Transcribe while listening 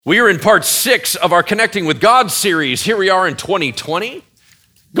We are in part 6 of our Connecting with God series. Here we are in 2020,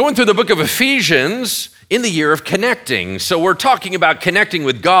 going through the book of Ephesians in the year of connecting. So we're talking about connecting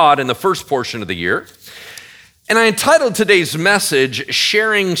with God in the first portion of the year. And I entitled today's message,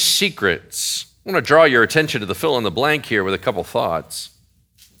 Sharing Secrets. I want to draw your attention to the fill in the blank here with a couple thoughts.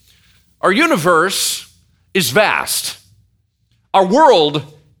 Our universe is vast. Our world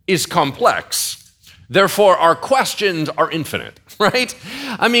is complex. Therefore, our questions are infinite, right?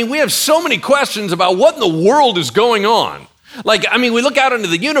 I mean, we have so many questions about what in the world is going on. We look out into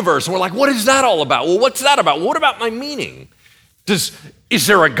the universe and we're like, what is that all about? Well, what's that about? What about my meaning? Is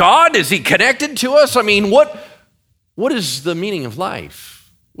there a God? Is he connected to us? I mean, what is the meaning of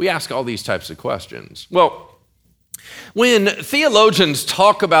life? We ask all these types of questions. Well, when theologians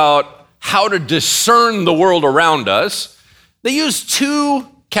talk about how to discern the world around us, they use two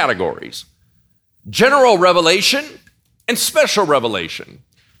categories: general revelation and special revelation.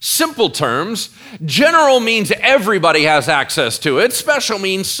 Simple terms, general means everybody has access to it. Special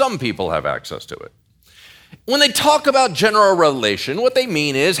means some people have access to it. When they talk about general revelation, what they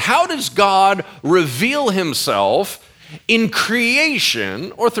mean is, how does God reveal himself in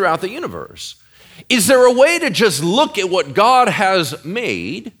creation or throughout the universe? Is there a way to just look at what God has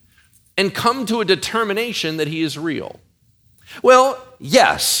made and come to a determination that he is real? Well,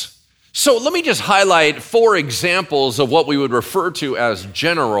 yes. So let me just highlight 4 examples of what we would refer to as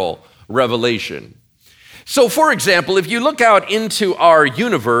general revelation. So for example, if you look out into our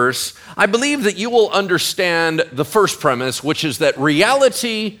universe, I believe that you will understand the first premise, which is that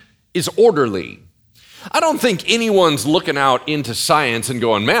reality is orderly. I don't think anyone's looking out into science and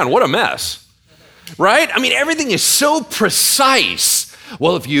going, man, what a mess, right? I mean, everything is so precise.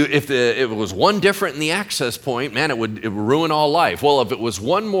 Well, if it was one different in the access point, man, it would ruin all life. Well, if it was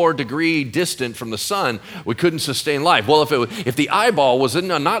one more degree distant from the sun, we couldn't sustain life. Well, if the eyeball was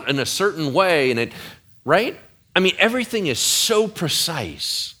not in a certain way, right? I mean, everything is so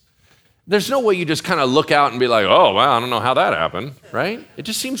precise. There's no way you just kind of look out and be like, oh, well, I don't know how that happened, right? It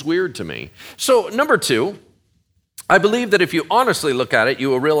just seems weird to me. So number 2, I believe that if you honestly look at it, you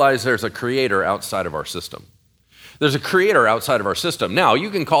will realize there's a creator outside of our system. There's a creator outside of our system. Now,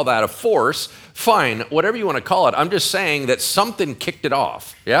 you can call that a force, fine, whatever you want to call it. I'm just saying that something kicked it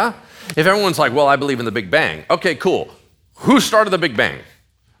off, yeah? If everyone's like, well, I believe in the Big Bang. Okay, cool. Who started the Big Bang,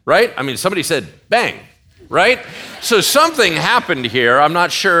 right? I mean, somebody said bang, right? So something happened here. I'm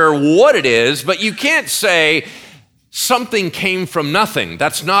not sure what it is, but you can't say something came from nothing.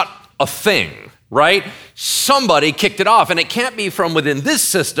 That's not a thing, right? Somebody kicked it off, and it can't be from within this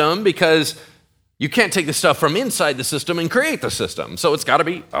system because you can't take the stuff from inside the system and create the system. So it's got to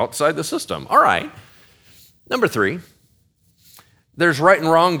be outside the system. All right. Number 3, there's right and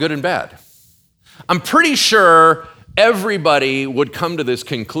wrong, good and bad. I'm pretty sure everybody would come to this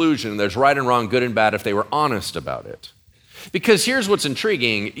conclusion, there's right and wrong, good and bad, if they were honest about it. Because here's what's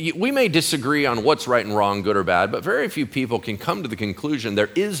intriguing. We may disagree on what's right and wrong, good or bad, but very few people can come to the conclusion there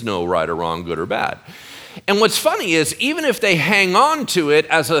is no right or wrong, good or bad. And what's funny is, even if they hang on to it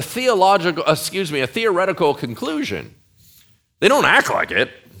as a theoretical conclusion, they don't act like it.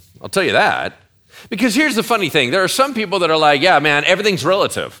 I'll tell you that. Because here's the funny thing. There are some people that are like, yeah, man, everything's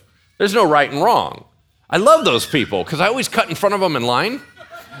relative. There's no right and wrong. I love those people because I always cut in front of them in line,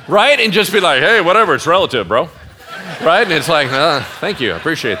 right? And just be like, hey, whatever, it's relative, bro. Right? And it's like, thank you, I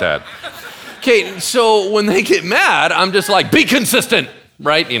appreciate that. Okay, so when they get mad, I'm just like, be consistent,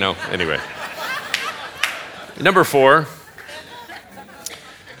 right? Anyway. Number 4,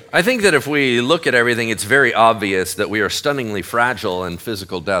 I think that if we look at everything, it's very obvious that we are stunningly fragile and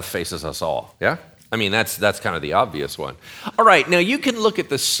physical death faces us all, yeah? I mean, that's kind of the obvious one. All right, now you can look at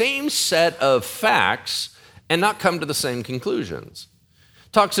the same set of facts and not come to the same conclusions.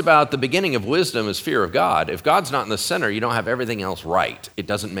 Talks about the beginning of wisdom is fear of God. If God's not in the center, you don't have everything else right. It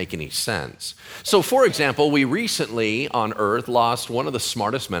doesn't make any sense. So, for example, we recently on Earth lost one of the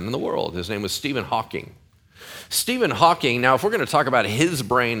smartest men in the world. His name was Stephen Hawking. Stephen Hawking, now if we're going to talk about his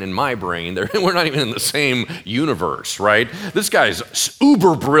brain and my brain, we're not even in the same universe, right? This guy's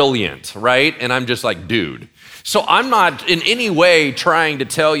uber brilliant, right? And I'm just like, dude. So I'm not in any way trying to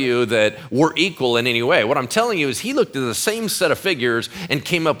tell you that we're equal in any way. What I'm telling you is he looked at the same set of figures and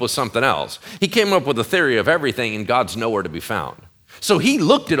came up with something else. He came up with a theory of everything and God's nowhere to be found. So he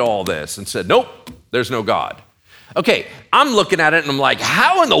looked at all this and said, nope, there's no God. Okay, I'm looking at it and I'm like,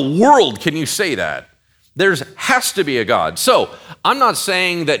 how in the world can you say that? There has to be a God. So I'm not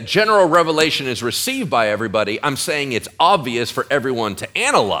saying that general revelation is received by everybody. I'm saying it's obvious for everyone to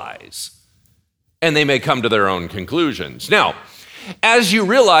analyze, and they may come to their own conclusions. Now, as you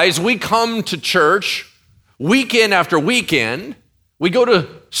realize, we come to church week in after weekend We go to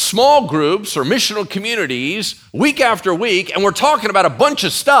small groups or missional communities week after week, and we're talking about a bunch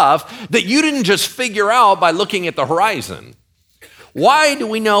of stuff that you didn't just figure out by looking at the horizon. Why do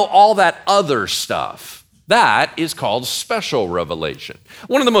we know all that other stuff? That is called special revelation.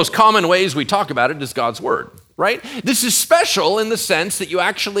 One of the most common ways we talk about it is God's word, right? This is special in the sense that you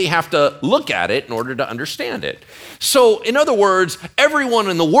actually have to look at it in order to understand it. So, in other words, everyone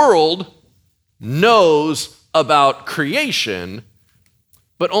in the world knows about creation,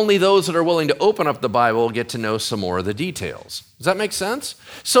 but only those that are willing to open up the Bible get to know some more of the details. Does that make sense?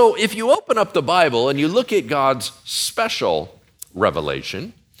 So if you open up the Bible and you look at God's special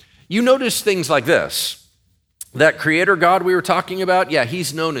revelation, you notice things like this. That creator God we were talking about, yeah,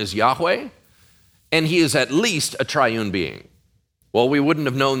 he's known as Yahweh, and he is at least a triune being. Well, we wouldn't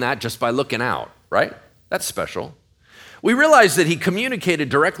have known that just by looking out, right? That's special. We realize that he communicated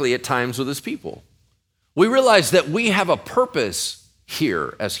directly at times with his people. We realize that we have a purpose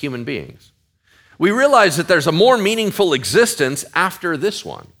here as human beings. We realize that there's a more meaningful existence after this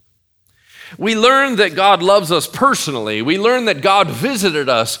one. We learn that God loves us personally. We learn that God visited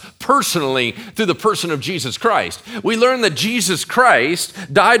us personally through the person of Jesus Christ. We learn that Jesus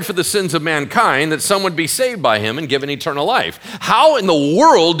Christ died for the sins of mankind, that some would be saved by him and given eternal life. How in the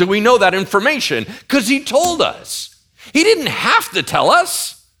world do we know that information? Because he told us. He didn't have to tell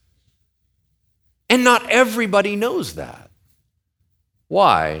us. And not everybody knows that.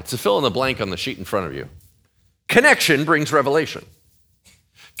 Why? It's a fill in the blank on the sheet in front of you. Connection brings revelation.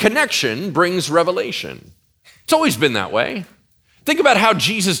 Connection brings revelation. It's always been that way. Think about how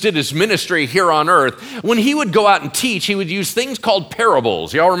Jesus did his ministry here on earth. When he would go out and teach, he would use things called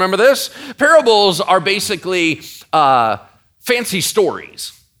parables. Y'all remember this? Parables are basically fancy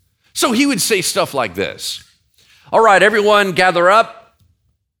stories. So he would say stuff like this. All right, everyone gather up.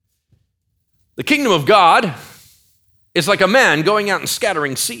 The kingdom of God is like a man going out and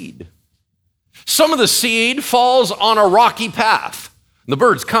scattering seed. Some of the seed falls on a rocky path. The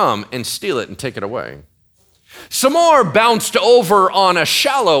birds come and steal it and take it away. Some more bounced over on a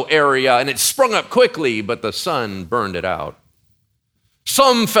shallow area and it sprung up quickly, but the sun burned it out.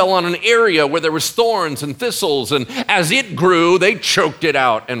 Some fell on an area where there was thorns and thistles, and as it grew, they choked it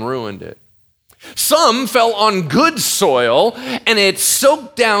out and ruined it. Some fell on good soil, and it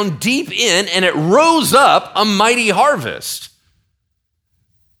soaked down deep in, and it rose up a mighty harvest.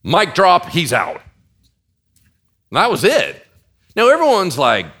 Mic drop, he's out. And that was it. Now everyone's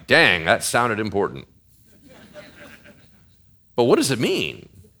like, dang, that sounded important. But what does it mean?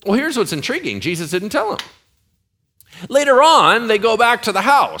 Well, here's what's intriguing. Jesus didn't tell them. Later on, they go back to the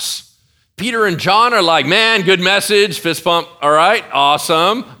house. Peter and John are like, man, good message, fist pump, all right,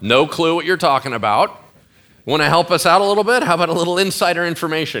 awesome. No clue what you're talking about. Want to help us out a little bit? How about a little insider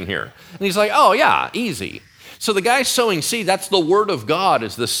information here? And he's like, oh yeah, easy. So the guy sowing seed, that's the word of God,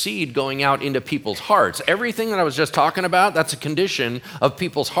 is the seed going out into people's hearts. Everything that I was just talking about, that's a condition of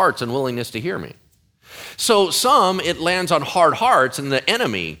people's hearts and willingness to hear me. So some, it lands on hard hearts and the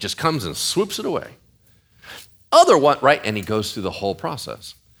enemy just comes and swoops it away. Other one, right, and he goes through the whole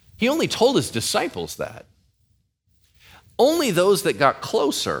process. He only told his disciples that. Only those that got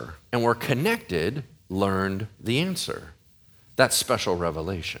closer and were connected learned the answer. That's special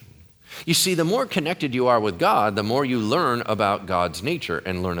revelation. You see, the more connected you are with God, the more you learn about God's nature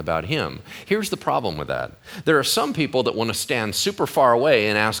and learn about him. Here's the problem with that. There are some people that want to stand super far away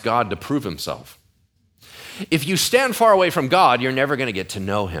and ask God to prove himself. If you stand far away from God, you're never going to get to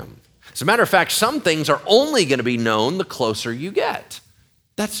know him. As a matter of fact, some things are only going to be known the closer you get.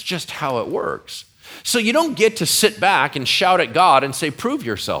 That's just how it works. So you don't get to sit back and shout at God and say, prove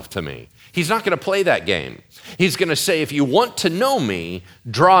yourself to me. He's not going to play that game. He's going to say, if you want to know me,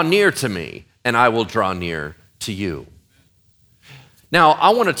 draw near to me, and I will draw near to you. Now,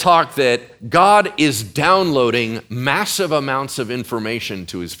 I want to talk that God is downloading massive amounts of information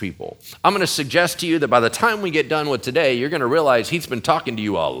to his people. I'm going to suggest to you that by the time we get done with today, you're going to realize he's been talking to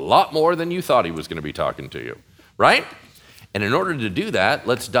you a lot more than you thought he was going to be talking to you, right? And in order to do that,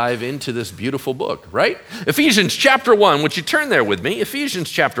 let's dive into this beautiful book, right? Ephesians chapter 1, would you turn there with me? Ephesians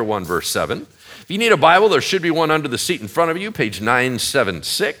chapter 1, verse 7. If you need a Bible, there should be one under the seat in front of you, page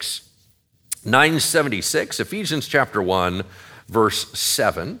 976. 976, Ephesians chapter 1, verse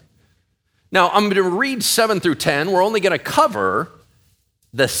 7. Now, I'm going to read 7 through 10. We're only going to cover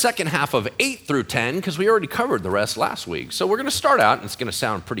the second half of 8 through 10 because we already covered the rest last week. So we're going to start out, and it's going to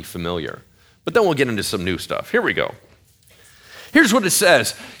sound pretty familiar. But then we'll get into some new stuff. Here we go. Here's what it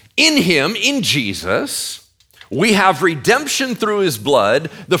says. In him, in Jesus, we have redemption through his blood,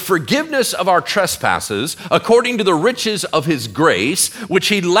 the forgiveness of our trespasses, according to the riches of his grace, which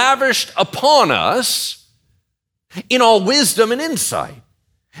he lavished upon us. in all wisdom and insight.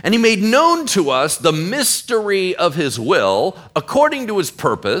 And he made known to us the mystery of his will, according to his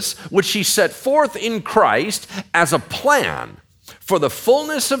purpose, which he set forth in Christ as a plan for the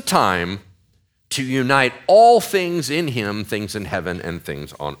fullness of time to unite all things in him, things in heaven and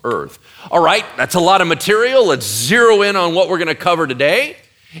things on earth. All right, that's a lot of material. Let's zero in on what we're going to cover today.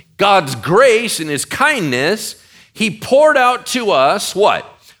 God's grace and his kindness, he poured out to us what?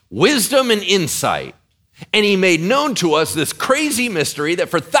 Wisdom and insight. And he made known to us this crazy mystery that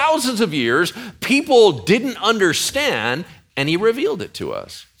for thousands of years, people didn't understand, and he revealed it to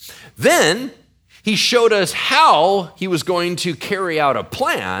us. Then he showed us how he was going to carry out a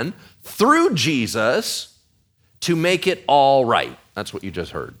plan through Jesus to make it all right. That's what you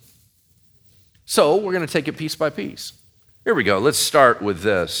just heard. So we're going to take it piece by piece. Here we go. Let's start with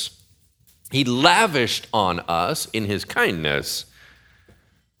this. He lavished on us in his kindness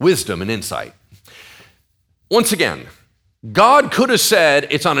wisdom and insight. Once again, God could have said,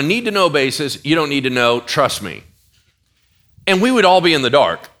 it's on a need-to-know basis, you don't need to know, trust me. And we would all be in the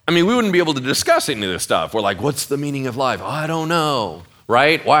dark. I mean, we wouldn't be able to discuss any of this stuff. We're like, what's the meaning of life? I don't know,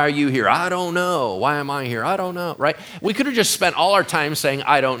 right? Why are you here? I don't know. Why am I here? I don't know, right? We could have just spent all our time saying,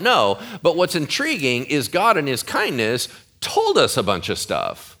 I don't know. But what's intriguing is God in his kindness told us a bunch of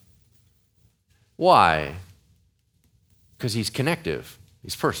stuff. Why? Because he's connective.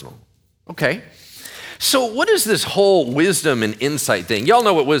 He's personal. Okay. So what is this whole wisdom and insight thing? Y'all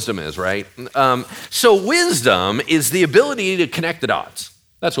know what wisdom is, right? So wisdom is the ability to connect the dots.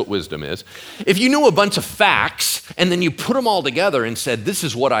 That's what wisdom is. If you knew a bunch of facts and then you put them all together and said, this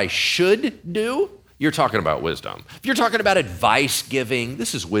is what I should do, you're talking about wisdom. If you're talking about advice giving,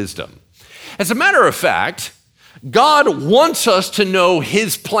 this is wisdom. As a matter of fact, God wants us to know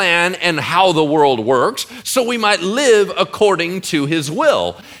his plan and how the world works so we might live according to his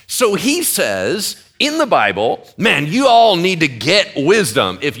will. So he says in the Bible, man, you all need to get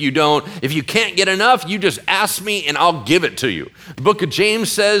wisdom. If you can't get enough, you just ask me and I'll give it to you. The book of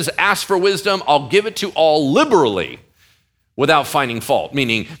James says, ask for wisdom, I'll give it to all liberally without finding fault,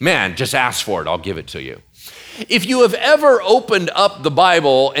 meaning, man, just ask for it, I'll give it to you. If you have ever opened up the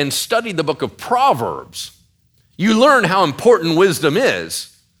Bible and studied the book of Proverbs, you learn how important wisdom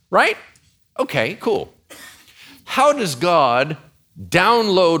is, right? Okay, cool. How does God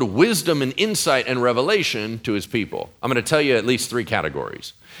download wisdom and insight and revelation to his people? I'm going to tell you at least 3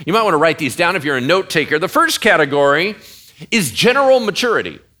 categories. You might want to write these down if you're a note taker. The first category is general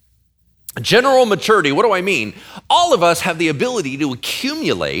maturity. General maturity, what do I mean? All of us have the ability to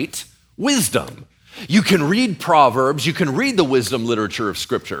accumulate wisdom. You can read Proverbs, you can read the wisdom literature of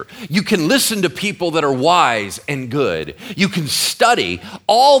Scripture. You can listen to people that are wise and good. You can study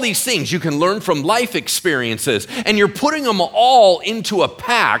all these things. You can learn from life experiences, and you're putting them all into a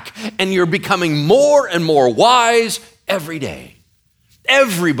pack, and you're becoming more and more wise every day.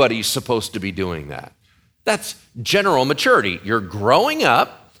 Everybody's supposed to be doing that. That's general maturity. You're growing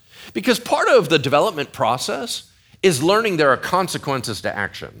up because part of the development process is learning there are consequences to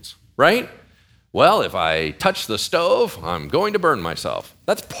actions, right? Well, if I touch the stove, I'm going to burn myself.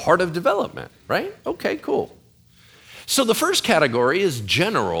 That's part of development, right? Okay, cool. So the first category is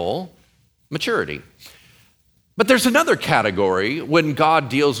general maturity. But there's another category when God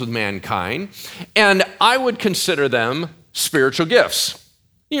deals with mankind, and I would consider them spiritual gifts.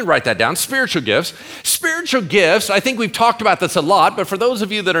 You can write that down, spiritual gifts. Spiritual gifts, I think we've talked about this a lot, but for those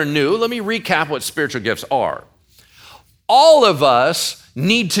of you that are new, let me recap what spiritual gifts are. All of us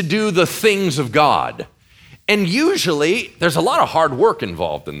need to do the things of God. And usually, there's a lot of hard work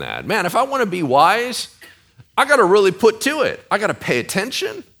involved in that. Man, if I want to be wise, I got to really put to it. I got to pay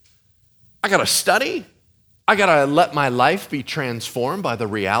attention. I got to study. I got to let my life be transformed by the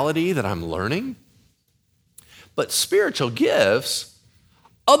reality that I'm learning. But spiritual gifts,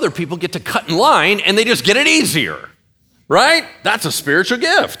 other people get to cut in line and they just get it easier, right? That's a spiritual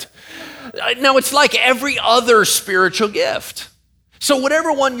gift. Now, it's like every other spiritual gift. So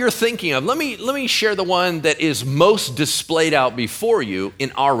whatever one you're thinking of, let me share the one that is most displayed out before you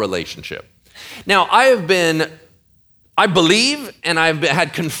in our relationship. Now, I believe, and I've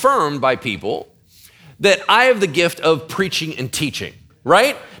had confirmed by people that I have the gift of preaching and teaching,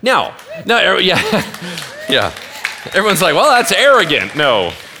 right? Now, yeah. Everyone's like, well, that's arrogant.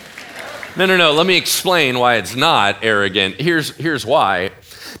 No. Let me explain why it's not arrogant. Here's why.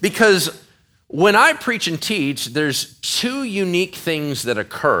 Because when I preach and teach, there's 2 unique things that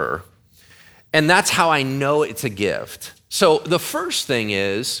occur, and that's how I know it's a gift. So the first thing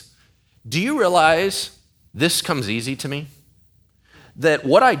is, do you realize this comes easy to me? That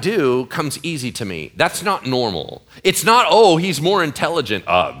what I do comes easy to me. That's not normal. It's not, oh, he's more intelligent.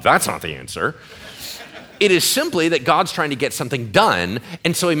 That's not the answer. It is simply that God's trying to get something done,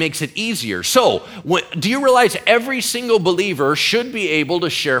 and so he makes it easier. So, do you realize every single believer should be able to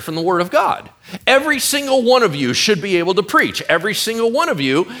share from the Word of God? Every single one of you should be able to preach. Every single one of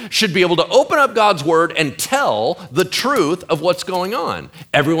you should be able to open up God's Word and tell the truth of what's going on.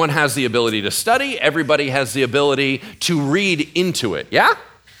 Everyone has the ability to study. Everybody has the ability to read into it, yeah?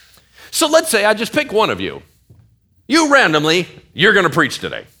 So let's say I just pick one of you. You randomly, you're going to preach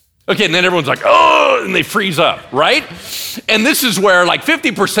today. Okay, and then everyone's like, oh, and they freeze up, right? And this is where like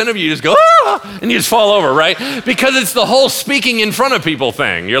 50% of you just go, ah, and you just fall over, right? Because it's the whole speaking in front of people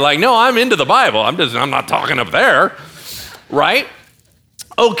thing. You're like, no, I'm into the Bible. I'm not talking up there, right?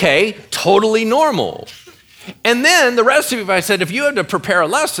 Okay, totally normal. And then the rest of you, if I said, if you had to prepare a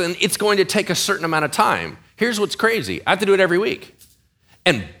lesson, it's going to take a certain amount of time. Here's what's crazy. I have to do it every week.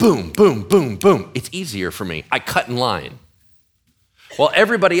 And boom, boom, boom, boom. It's easier for me. I cut in line. While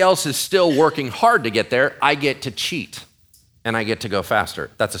everybody else is still working hard to get there, I get to cheat and I get to go faster.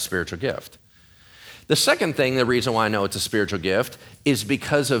 That's a spiritual gift. The second thing, the reason why I know it's a spiritual gift is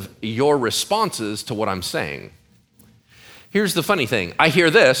because of your responses to what I'm saying. Here's the funny thing. I hear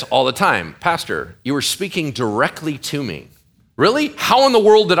this all the time. Pastor, you were speaking directly to me. Really? How in the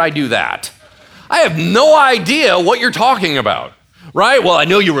world did I do that? I have no idea what you're talking about. Right? Well, I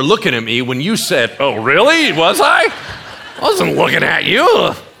know you were looking at me when you said, oh, really? Was I? I wasn't looking at you.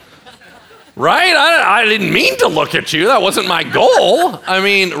 Right? I didn't mean to look at you. That wasn't my goal. I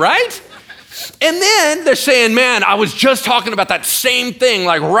mean, right? And then they're saying, man, I was just talking about that same thing,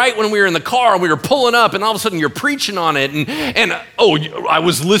 like right when we were in the car and we were pulling up and all of a sudden you're preaching on it. And oh, I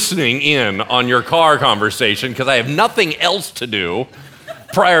was listening in on your car conversation because I have nothing else to do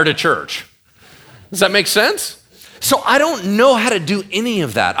prior to church. Does that make sense? So I don't know how to do any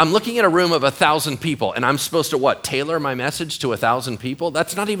of that. I'm looking at a room of 1,000 people and I'm supposed to what? Tailor my message to 1,000 people?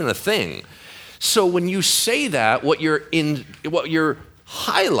 That's not even a thing. So when you say that, what you're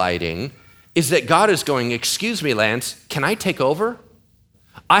highlighting is that God is going, excuse me, Lance, can I take over?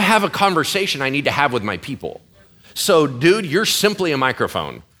 I have a conversation I need to have with my people. So dude, you're simply a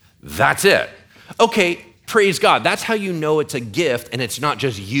microphone. That's it. Okay, praise God. That's how you know it's a gift and it's not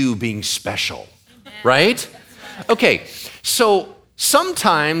just you being special, right? Okay, so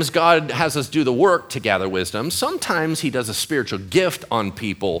sometimes God has us do the work to gather wisdom. Sometimes he does a spiritual gift on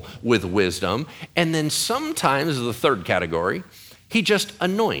people with wisdom. And then sometimes, the third category, he just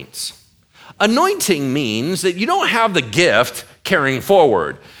anoints. Anointing means that you don't have the gift carrying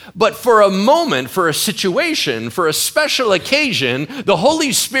forward. But for a moment, for a situation, for a special occasion, the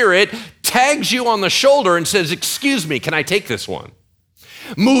Holy Spirit tags you on the shoulder and says, excuse me, can I take this one?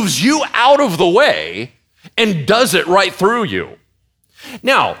 Moves you out of the way and does it right through you.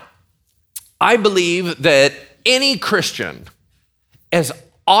 Now, I believe that any Christian is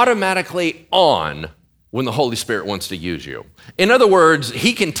automatically on when the Holy Spirit wants to use you. In other words,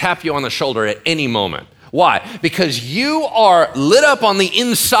 he can tap you on the shoulder at any moment. Why? Because you are lit up on the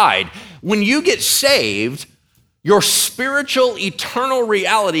inside. When you get saved, your spiritual, eternal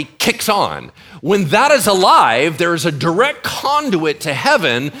reality kicks on. When that is alive, there is a direct conduit to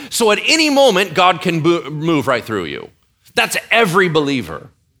heaven, so at any moment, God can move right through you. That's every believer,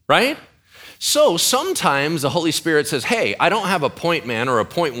 right? So sometimes the Holy Spirit says, hey, I don't have a point man or a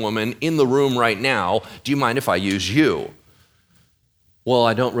point woman in the room right now. Do you mind if I use you? Well,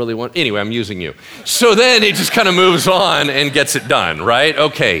 I don't really want, anyway, I'm using you. So then it just kind of moves on and gets it done, right?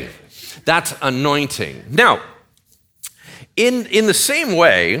 Okay, that's anointing. Now, in the same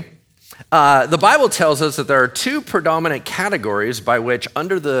way, the Bible tells us that there are two predominant categories by which,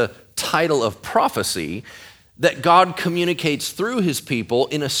 under the title of prophecy, that God communicates through his people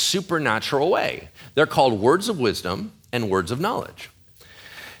in a supernatural way. They're called words of wisdom and words of knowledge.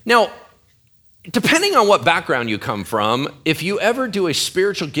 Now, depending on what background you come from, if you ever do a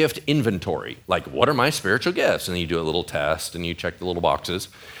spiritual gift inventory, like what are my spiritual gifts? And then you do a little test and you check the little boxes.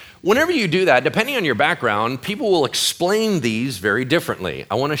 Whenever you do that, depending on your background, people will explain these very differently.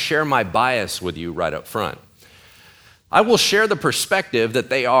 I want to share my bias with you right up front. I will share the perspective that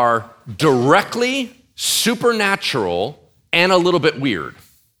they are directly supernatural and a little bit weird,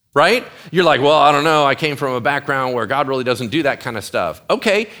 right? You're like, well, I don't know. I came from a background where God really doesn't do that kind of stuff.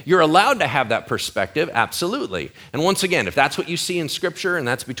 Okay, you're allowed to have that perspective, absolutely. And once again, if that's what you see in Scripture and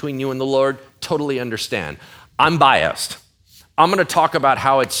that's between you and the Lord, totally understand. I'm biased. I'm going to talk about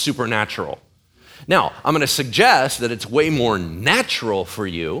how it's supernatural. Now, I'm going to suggest that it's way more natural for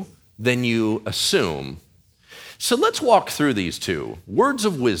you than you assume. So let's walk through these two, words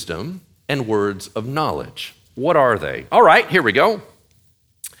of wisdom and words of knowledge. What are they? All right, here we go.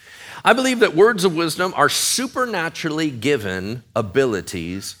 I believe that words of wisdom are supernaturally given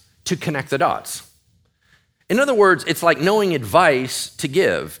abilities to connect the dots. In other words, it's like knowing advice to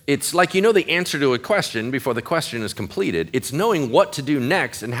give. It's like you know the answer to a question before the question is completed. It's knowing what to do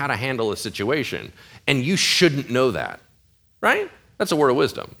next and how to handle a situation. And you shouldn't know that, right? That's a word of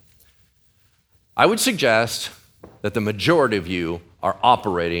wisdom. I would suggest that the majority of you are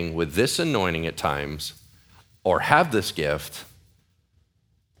operating with this anointing at times, or have this gift,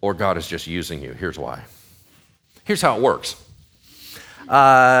 or God is just using you. Here's why. Here's how it works.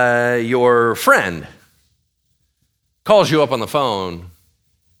 Your friend calls you up on the phone,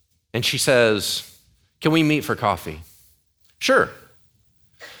 and she says, "Can we meet for coffee?" Sure.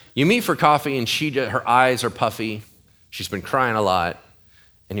 You meet for coffee, and her eyes are puffy. She's been crying a lot,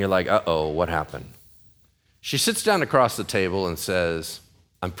 and you're like, uh-oh, what happened? She sits down across the table and says,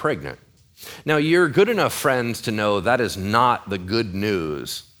 "I'm pregnant." Now, you're good enough friends to know that is not the good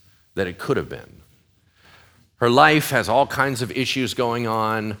news that it could have been. Her life has all kinds of issues going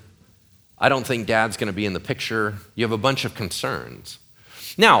on. I don't think dad's gonna be in the picture. You have a bunch of concerns.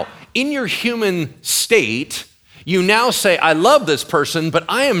 Now, in your human state, you now say, "I love this person, but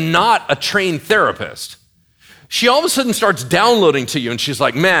I am not a trained therapist." She all of a sudden starts downloading to you, and she's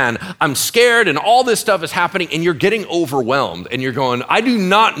like, "Man, I'm scared, and all this stuff is happening," and you're getting overwhelmed, and you're going, "I do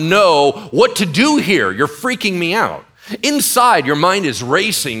not know what to do here. You're freaking me out." Inside, your mind is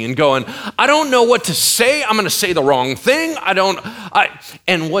racing and going, "I don't know what to say. I'm gonna say the wrong thing.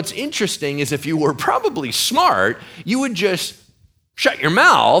 And what's interesting is if you were probably smart, you would just shut your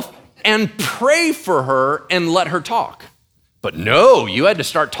mouth and pray for her and let her talk. But no, you had to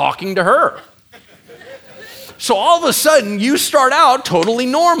start talking to her. So all of a sudden, you start out totally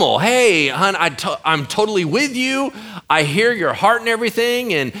normal. "Hey, hon, I'm totally with you. I hear your heart and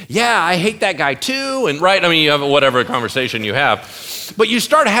everything, and yeah, I hate that guy too," and right? I mean, you have whatever conversation you have. But you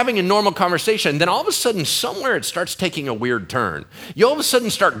start having a normal conversation, then all of a sudden, somewhere it starts taking a weird turn. You all of a sudden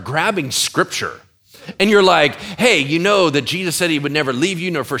start grabbing scripture. And you're like, "Hey, you know that Jesus said he would never leave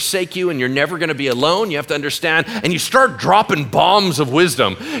you nor forsake you, and you're never gonna be alone. You have to understand." And you start dropping bombs of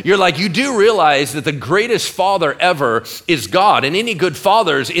wisdom. You're like, you do realize that the greatest father ever is God, and any good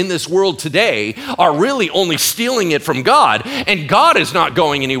fathers in this world today are really only stealing it from God, and God is not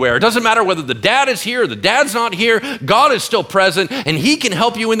going anywhere. It doesn't matter whether the dad is here or the dad's not here, God is still present, and he can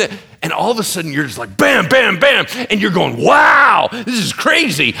help you in the... And all of a sudden, you're just like, bam, bam, bam. And you're going, "Wow, this is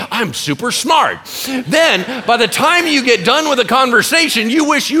crazy. I'm super smart." Then, by the time you get done with the conversation, you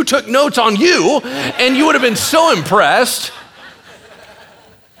wish you took notes on you, and you would have been so impressed.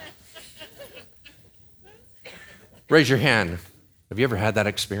 Raise your hand. Have you ever had that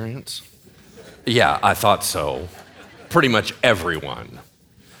experience? Yeah, I thought so. Pretty much everyone.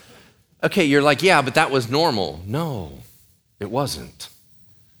 Okay, you're like, "Yeah, but that was normal." No, it wasn't.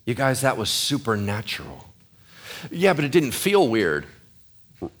 You guys, that was supernatural. "Yeah, but it didn't feel weird."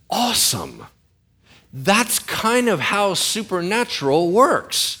 Awesome. That's kind of how supernatural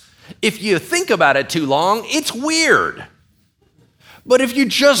works. If you think about it too long, it's weird. But if you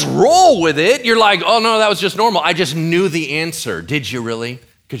just roll with it, you're like, "Oh no, that was just normal. I just knew the answer." Did you really?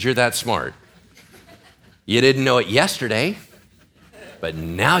 Because you're that smart. You didn't know it yesterday, but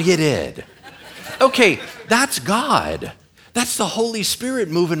now you did. Okay, that's God. That's the Holy Spirit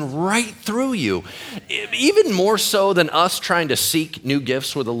moving right through you. Even more so than us trying to seek new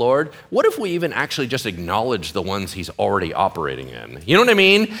gifts with the Lord, what if we even actually just acknowledge the ones he's already operating in? You know what I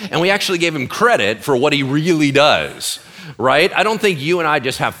mean? And we actually gave him credit for what he really does, right? I don't think you and I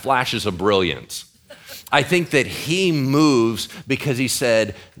just have flashes of brilliance. I think that he moves because he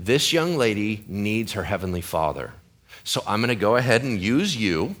said, "This young lady needs her heavenly Father. So I'm gonna go ahead and use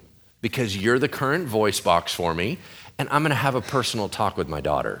you because you're the current voice box for me, and I'm gonna have a personal talk with my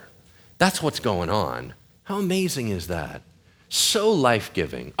daughter." That's what's going on. How amazing is that? So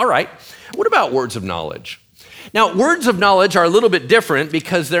life-giving. All right, what about words of knowledge? Now, words of knowledge are a little bit different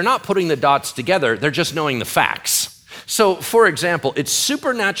because they're not putting the dots together, they're just knowing the facts. So, for example, it's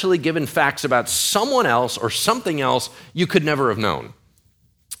supernaturally given facts about someone else or something else you could never have known.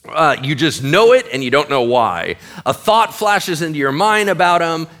 You just know it and you don't know why. A thought flashes into your mind about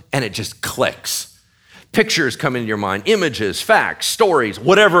them and it just clicks. Pictures come into your mind, images, facts, stories,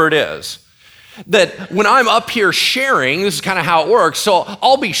 whatever it is. That when I'm up here sharing, this is kind of how it works. So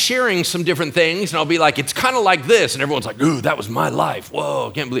I'll be sharing some different things and I'll be like, "It's kind of like this." And everyone's like, "Ooh, that was my life. Whoa,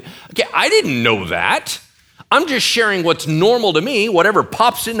 I can't believe." Okay, I didn't know that. I'm just sharing what's normal to me, whatever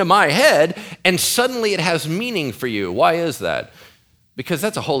pops into my head, and suddenly it has meaning for you. Why is that? Because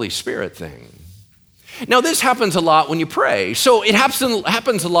that's a Holy Spirit thing. Now, this happens a lot when you pray. So it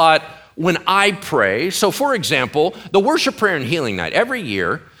happens a lot when I pray. So for example, the worship prayer and healing night, every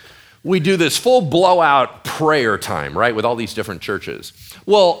year, we do this full blowout prayer time, right, with all these different churches.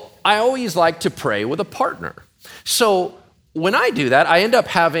 Well, I always like to pray with a partner. So when I do that, I end up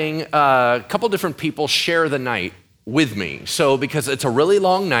having a couple different people share the night with me. So because it's a really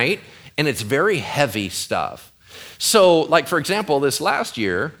long night and it's very heavy stuff. So like, for example, this last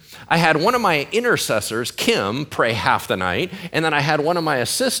year, I had one of my intercessors, Kim, pray half the night, and then I had one of my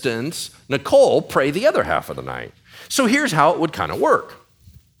assistants, Nicole, pray the other half of the night. So here's how it would kind of work.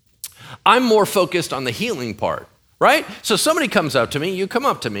 I'm more focused on the healing part, right? So somebody comes up to me, you come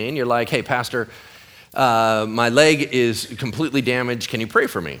up to me, and you're like, hey, Pastor, my leg is completely damaged. Can you pray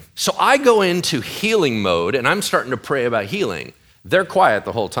for me? So I go into healing mode, and I'm starting to pray about healing. They're quiet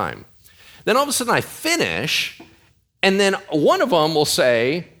the whole time. Then all of a sudden I finish, and then one of them will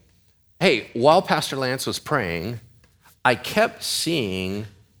say, hey, while Pastor Lance was praying, I kept seeing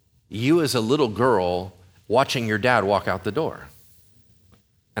you as a little girl watching your dad walk out the door.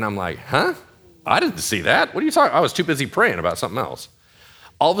 And I'm like, huh? I didn't see that. What are you talking? I was too busy praying about something else.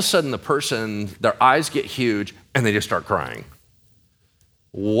 All of a sudden, the person, their eyes get huge, and they just start crying.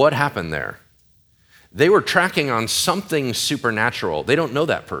 What happened there? They were tracking on something supernatural. They don't know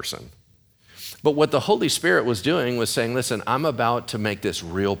that person. But what the Holy Spirit was doing was saying, listen, I'm about to make this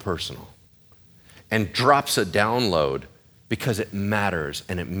real personal. And drops a download because it matters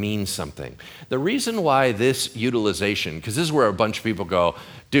and it means something. The reason why this utilization, because this is where a bunch of people go,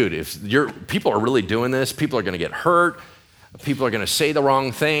 dude, if people are really doing this, people are going to get hurt, people are going to say the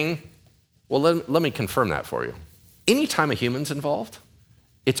wrong thing. Well, let me confirm that for you. Anytime a human's involved,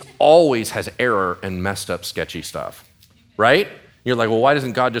 it always has error and messed up, sketchy stuff, right? You're like, well, why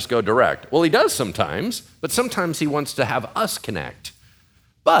doesn't God just go direct? Well, he does sometimes, but sometimes he wants to have us connect.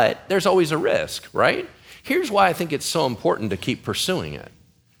 But there's always a risk, right? Here's why I think it's so important to keep pursuing it.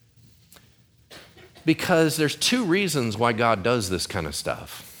 Because there's two reasons why God does this kind of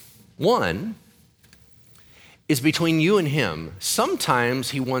stuff. One is between you and him.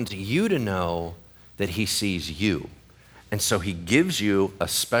 Sometimes he wants you to know that he sees you. And so he gives you a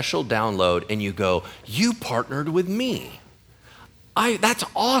special download and you go, you partnered with me. That's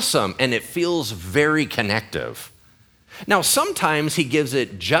awesome. And it feels very connective. Now, sometimes he gives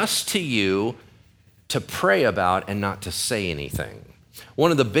it just to you to pray about and not to say anything. One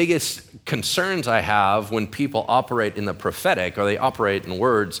of the biggest concerns I have when people operate in the prophetic or they operate in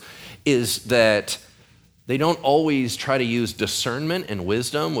words is that they don't always try to use discernment and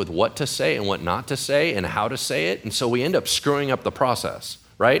wisdom with what to say and what not to say and how to say it. And so we end up screwing up the process,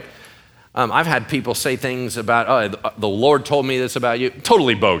 right? I've had people say things about, oh, the Lord told me this about you,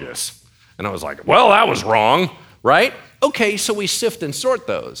 totally bogus. And I was like, well, that was wrong, right? Okay, so we sift and sort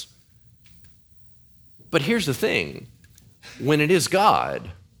those. But here's the thing. When it is God,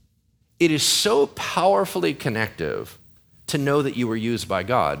 it is so powerfully connective to know that you were used by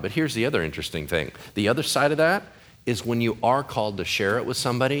God. But here's the other interesting thing. The other side of that is when you are called to share it with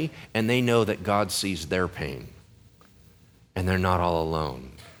somebody and they know that God sees their pain and they're not all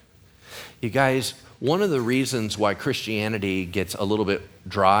alone. You guys, one of the reasons why Christianity gets a little bit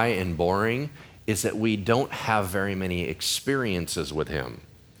dry and boring is that we don't have very many experiences with him.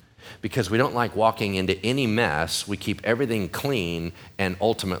 Because we don't like walking into any mess, we keep everything clean and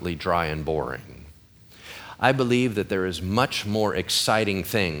ultimately dry and boring. I believe that there is much more exciting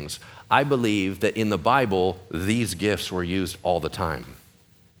things. I believe that in the Bible, these gifts were used all the time.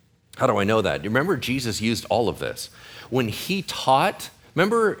 How do I know that? You remember Jesus used all of this. When he taught,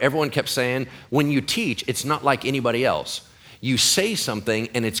 remember everyone kept saying, when you teach, it's not like anybody else. You say something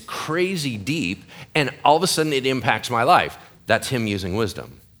and it's crazy deep and all of a sudden it impacts my life. That's him using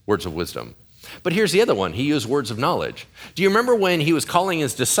wisdom. Words of wisdom. But here's the other one. He used words of knowledge. Do you remember when he was calling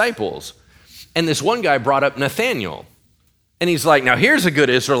his disciples and this one guy brought up Nathanael? And he's like, now here's a good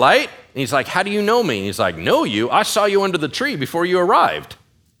Israelite. And he's like, how do you know me? And he's like, know you? I saw you under the tree before you arrived.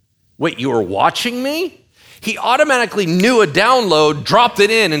 Wait, you were watching me? He automatically knew a download, dropped it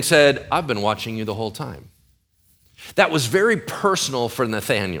in and said, I've been watching you the whole time. That was very personal for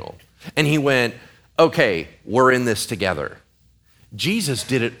Nathanael. And he went, okay, we're in this together. Jesus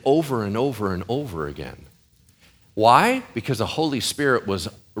did it over and over and over again. Why? Because the Holy Spirit was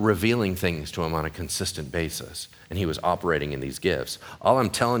revealing things to him on a consistent basis, and he was operating in these gifts. All I'm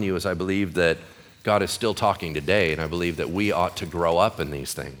telling you is I believe that God is still talking today, and I believe that we ought to grow up in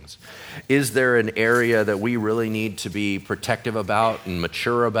these things. Is there an area that we really need to be protective about and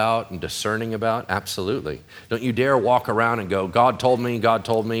mature about and discerning about? Absolutely. Don't you dare walk around and go, God told me, God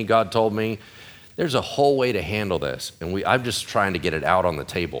told me, God told me. There's a whole way to handle this, and I'm just trying to get it out on the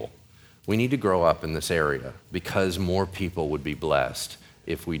table. We need to grow up in this area because more people would be blessed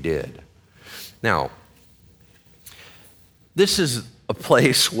if we did. Now, This is a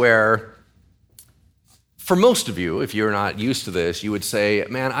place where, for most of you, if you're not used to this, you would say,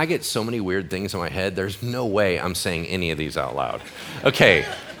 man, I get so many weird things in my head, there's no way I'm saying any of these out loud. Okay,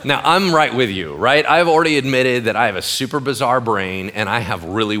 now I'm right with you, right? I've already admitted that I have a super bizarre brain and I have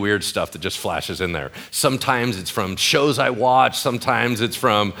really weird stuff that just flashes in there. Sometimes it's from shows I watch, sometimes it's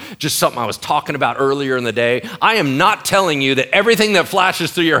from just something I was talking about earlier in the day. I am not telling you that everything that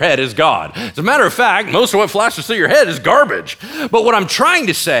flashes through your head is God. As a matter of fact, most of what flashes through your head is garbage. But what I'm trying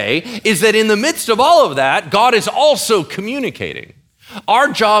to say is that in the midst of all of that, God is also communicating.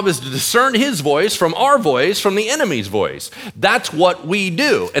 Our job is to discern his voice from the enemy's voice. That's what we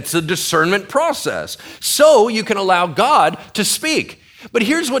do. It's a discernment process. So you can allow God to speak. But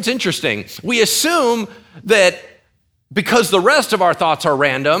here's what's interesting. We assume that because the rest of our thoughts are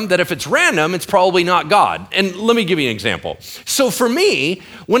random, that if it's random, it's probably not God. And let me give you an example. So for me,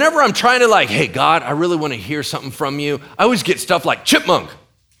 whenever I'm trying to hey, God, I really want to hear something from you, I always get stuff like chipmunk.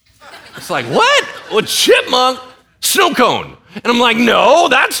 It's like, what? Well, chipmunk, snow cone. And I'm like, no,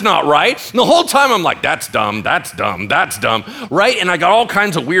 that's not right. And the whole time I'm like, that's dumb, that's dumb, that's dumb, right? And I got all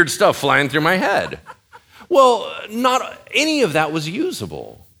kinds of weird stuff flying through my head. Well, not any of that was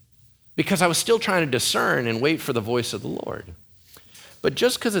usable because I was still trying to discern and wait for the voice of the Lord. But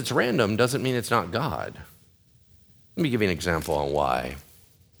just because it's random doesn't mean it's not God. Let me give you an example on why.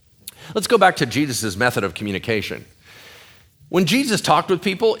 Let's go back to Jesus' method of communication. When Jesus talked with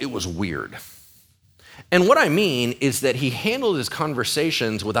people, it was weird. And what I mean is that he handled his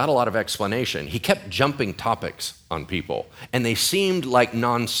conversations without a lot of explanation. He kept jumping topics on people, and they seemed like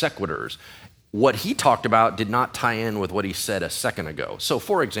non sequiturs. What he talked about did not tie in with what he said a second ago. So,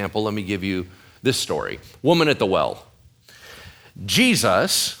 for example, let me give you this story. Woman at the well.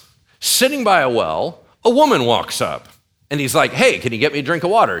 Jesus, sitting by a well, a woman walks up, and he's like, hey, can you get me a drink of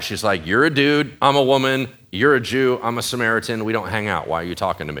water? She's like, you're a dude, I'm a woman, you're a Jew, I'm a Samaritan, we don't hang out, why are you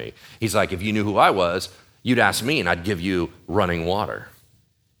talking to me? He's like, if you knew who I was, you'd ask me and I'd give you running water.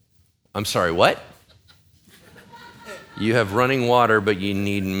 I'm sorry, what? You have running water, but you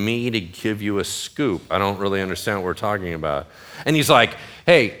need me to give you a scoop. I don't really understand what we're talking about. And he's like,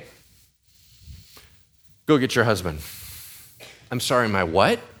 hey, go get your husband. I'm sorry, my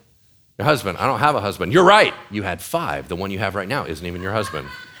what? Your husband. I don't have a husband. You're right. You had 5. The one you have right now isn't even your husband.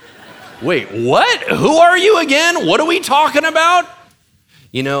 Wait, what? Who are you again? What are we talking about?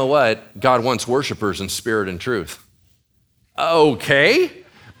 You know what? God wants worshipers in spirit and truth. Okay.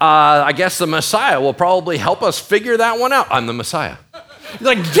 I guess the Messiah will probably help us figure that one out. I'm the Messiah. He's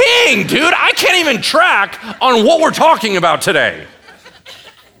like, dang, dude, I can't even track on what we're talking about today.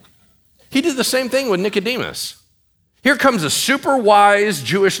 He did the same thing with Nicodemus. Here comes a super wise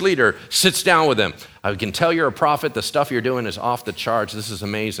Jewish leader, sits down with him. I can tell you're a prophet. The stuff you're doing is off the charts. This is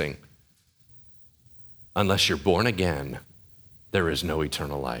amazing. Unless you're born again, there is no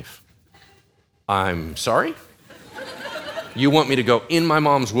eternal life. I'm sorry? You want me to go in my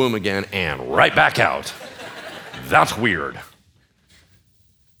mom's womb again and right back out? That's weird.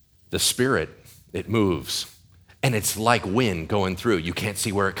 The Spirit, it moves. And it's like wind going through. You can't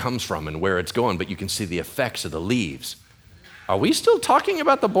see where it comes from and where it's going, but you can see the effects of the leaves. Are we still talking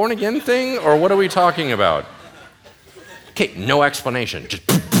about the born again thing, or what are we talking about? Okay, no explanation.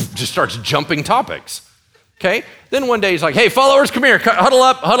 Just starts jumping topics. Okay? Then one day he's like, hey, followers, come here, huddle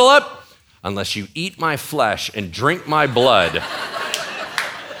up, huddle up. Unless you eat my flesh and drink my blood,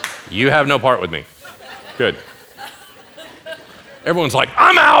 you have no part with me. Good. Everyone's like,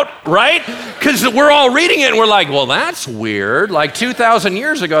 I'm out, right? Because we're all reading it and we're like, well, that's weird. Like 2,000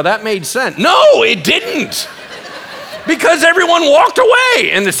 years ago, that made sense. No, it didn't. Because everyone walked away.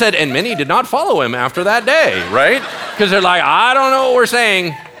 And they said, and many did not follow him after that day, right? Because they're like, I don't know what we're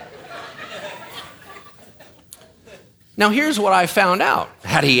saying. Now, here's what I found out.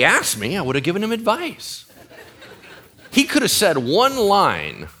 Had he asked me, I would have given him advice. He could have said one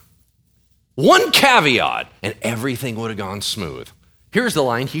line, one caveat, and everything would have gone smooth. Here's the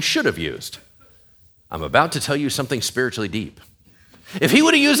line he should have used. I'm about to tell you something spiritually deep. If he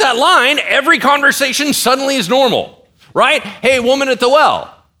would have used that line, every conversation suddenly is normal, right? Hey, woman at the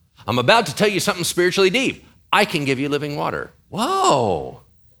well, I'm about to tell you something spiritually deep. I can give you living water. Whoa,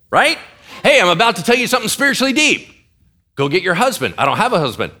 right? Hey, I'm about to tell you something spiritually deep. Go get your husband. I don't have a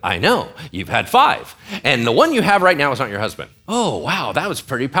husband. I know. You've had 5. And the one you have right now is not your husband. Oh, wow, that was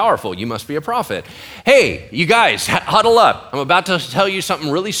pretty powerful. You must be a prophet. Hey, you guys, huddle up. I'm about to tell you something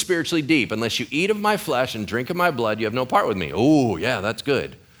really spiritually deep. Unless you eat of my flesh and drink of my blood, you have no part with me. Oh, yeah, that's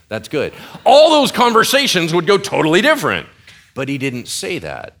good. That's good. All those conversations would go totally different. But he didn't say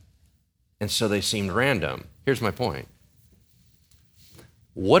that. And so they seemed random. Here's my point.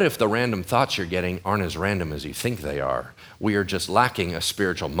 What if the random thoughts you're getting aren't as random as you think they are? We are just lacking a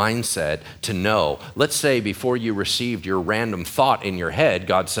spiritual mindset to know. Let's say before you received your random thought in your head,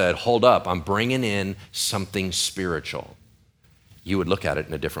 God said, hold up, I'm bringing in something spiritual. You would look at it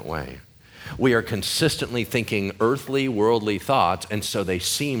in a different way. We are consistently thinking earthly, worldly thoughts, and so they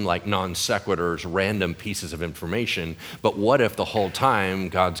seem like non sequiturs, random pieces of information. But what if the whole time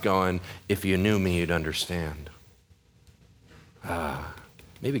God's going, if you knew me, you'd understand?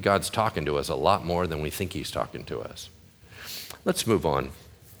 Maybe God's talking to us a lot more than we think he's talking to us. Let's move on.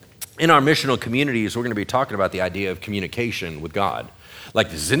 In our missional communities, we're going to be talking about the idea of communication with God.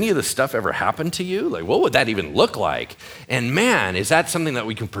 Like, does any of this stuff ever happen to you? Like, what would that even look like? And man, is that something that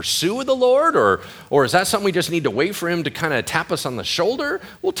we can pursue with the Lord? Or is that something we just need to wait for him to kind of tap us on the shoulder?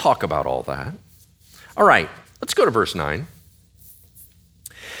 We'll talk about all that. All right, let's go to verse 9.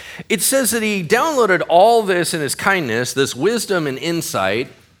 It says that he downloaded all this in his kindness, this wisdom and insight,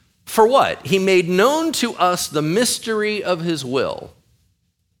 for what? He made known to us the mystery of his will.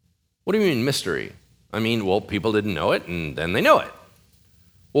 What do you mean mystery? I mean, well, people didn't know it, and then they know it.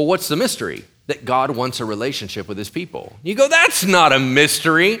 Well, what's the mystery? That God wants a relationship with his people. You go, that's not a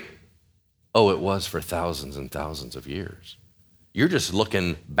mystery. Oh, it was for thousands and thousands of years. You're just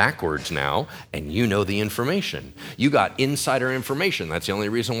looking backwards now, and you know the information. You got insider information. That's the only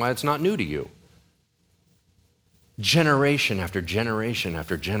reason why it's not new to you. Generation after generation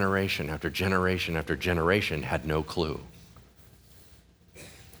after generation after generation after generation had no clue.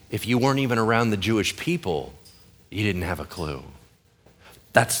 If you weren't even around the Jewish people, you didn't have a clue.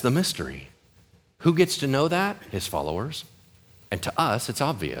 That's the mystery. Who gets to know that? His followers. And to us, it's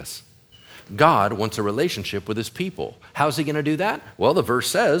obvious. God wants a relationship with his people. How's he going to do that? Well, the verse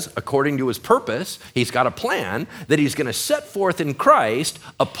says, according to his purpose, he's got a plan that he's going to set forth in Christ,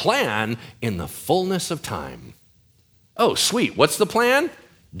 a plan in the fullness of time. Oh, sweet. What's the plan?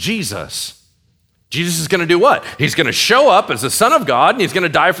 Jesus. Jesus is going to do what? He's going to show up as the Son of God, and he's going to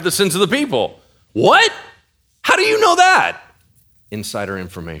die for the sins of the people. What? How do you know that? Insider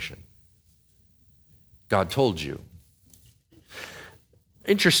information. God told you.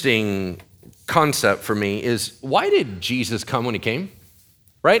 Interesting concept for me is, why did Jesus come when he came?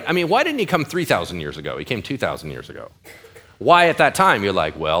 Right? I mean, why didn't he come 3,000 years ago? He came 2,000 years ago. Why at that time? You're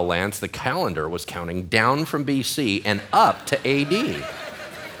like, well, Lance, the calendar was counting down from BC and up to AD.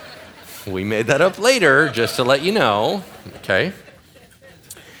 We made that up later just to let you know, okay?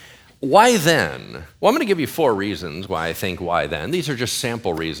 Why then? Well, I'm going to give you 4 reasons why I think why then. These are just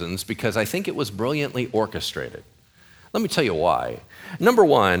sample reasons because I think it was brilliantly orchestrated. Let me tell you why. Number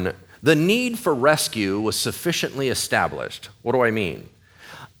 1, the need for rescue was sufficiently established. What do I mean?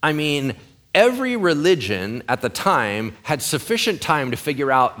 I mean, every religion at the time had sufficient time to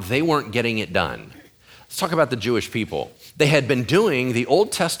figure out they weren't getting it done. Let's talk about the Jewish people. They had been doing the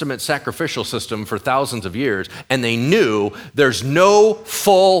Old Testament sacrificial system for thousands of years, and they knew there's no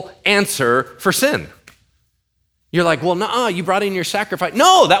full answer for sin. You're like, well, nuh-uh, you brought in your sacrifice.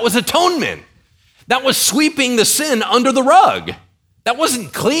 No, that was atonement. That was sweeping the sin under the rug. That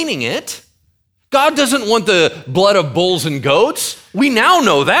wasn't cleaning it. God doesn't want the blood of bulls and goats. We now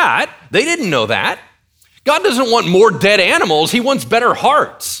know that. They didn't know that. God doesn't want more dead animals. He wants better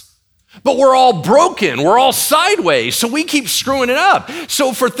hearts. But we're all broken. We're all sideways. So we keep screwing it up.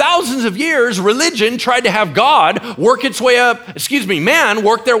 So for thousands of years, religion tried to have God work its way up, man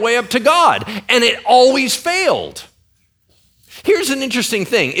work their way up to God. And it always failed. Here's an interesting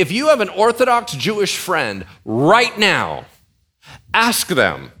thing. If you have an Orthodox Jewish friend right now, ask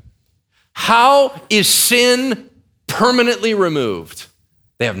them, how is sin permanently removed?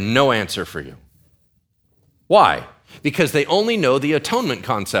 They have no answer for you. Why? Because they only know the atonement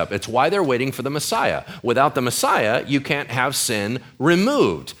concept. It's why they're waiting for the Messiah. Without the Messiah, you can't have sin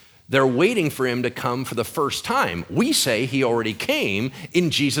removed. They're waiting for him to come for the first time. We say he already came in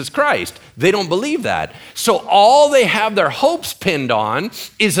Jesus Christ. They don't believe that. So all they have their hopes pinned on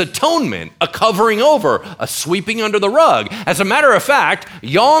is atonement, a covering over, a sweeping under the rug. As a matter of fact,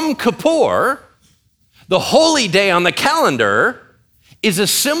 Yom Kippur, the holy day on the calendar, is a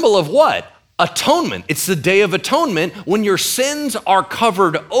symbol of what? Atonement. It's the Day of Atonement when your sins are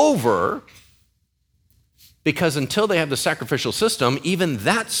covered over, because until they have the sacrificial system, even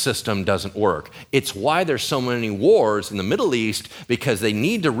that system doesn't work. It's why there's so many wars in the Middle East, because they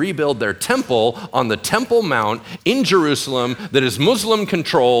need to rebuild their temple on the Temple Mount in Jerusalem that is Muslim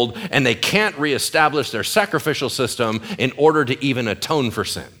controlled, and they can't reestablish their sacrificial system in order to even atone for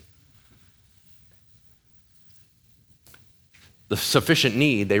sin. The sufficient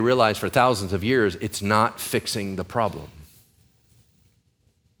need, they realized for thousands of years, it's not fixing the problem.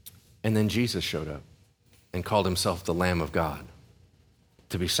 And then Jesus showed up and called himself the Lamb of God.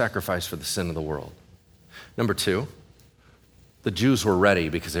 to be sacrificed for the sin of the world. Number two, the Jews were ready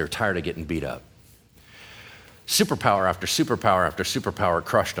because they were tired of getting beat up. Superpower after superpower after superpower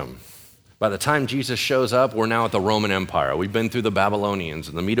crushed them. By the time Jesus shows up, we're now at the Roman Empire. We've been through the Babylonians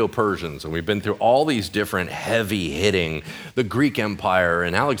and the Medo-Persians, and we've been through all these different heavy-hitting, the Greek Empire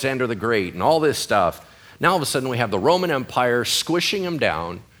and Alexander the Great and all this stuff. Now all of a sudden we have the Roman Empire squishing them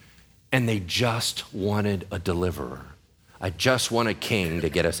down, and they just wanted a deliverer. I just want a king to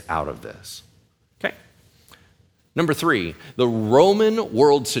get us out of this. Okay. Number three, the Roman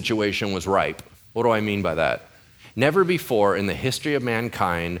world situation was ripe. What do I mean by that? Never before in the history of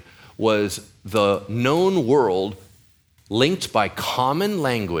mankind was the known world linked by common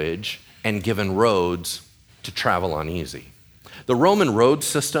language and given roads to travel on easy. The Roman road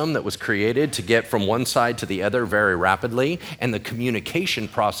system that was created to get from one side to the other very rapidly, and the communication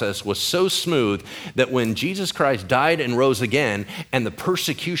process was so smooth that when Jesus Christ died and rose again and the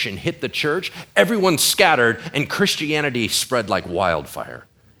persecution hit the church, everyone scattered and Christianity spread like wildfire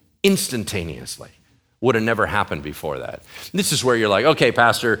instantaneously. Would have never happened before that. This is where you're like, okay,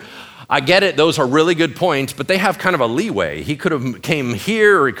 Pastor, I get it. Those are really good points, but they have kind of a leeway. He could have came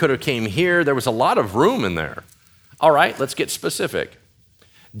here or he could have came here. There was a lot of room in there. All right, let's get specific.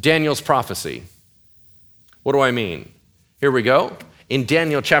 Daniel's prophecy. What do I mean? Here we go. In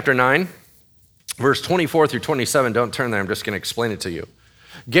Daniel chapter 9, verse 24 through 27, don't turn there. I'm just going to explain it to you.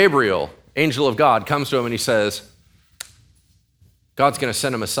 Gabriel, angel of God, comes to him and he says, God's going to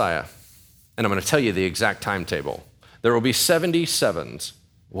send a Messiah. And I'm going to tell you the exact timetable. There will be 70 sevens.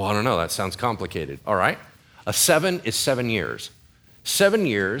 Well, I don't know. That sounds complicated. All right. A 7 is 7 years. 7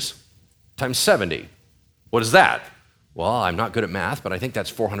 years times 70. What is that? Well, I'm not good at math, but I think that's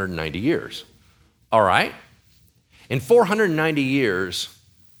 490 years. All right. In 490 years,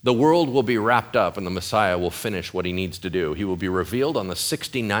 the world will be wrapped up and the Messiah will finish what he needs to do. He will be revealed on the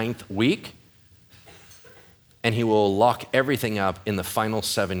 69th week, and he will lock everything up in the final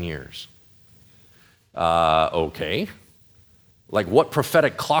 7 years. Okay. Like, what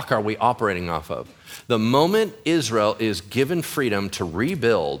prophetic clock are we operating off of? The moment Israel is given freedom to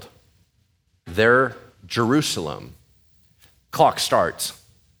rebuild their Jerusalem, clock starts.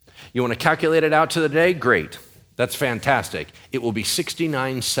 You want to calculate it out to the day? Great. That's fantastic. It will be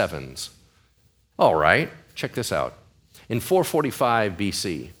 69 sevens. All right. Check this out. In 445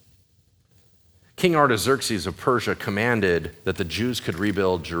 BC, King Artaxerxes of Persia commanded that the Jews could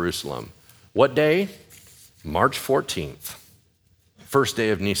rebuild Jerusalem. What day? March 14th, first day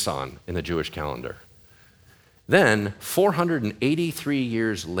of Nisan in the Jewish calendar. Then, 483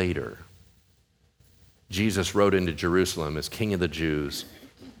 years later, Jesus rode into Jerusalem as King of the Jews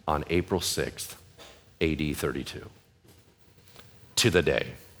on April 6th, AD 32. To the day.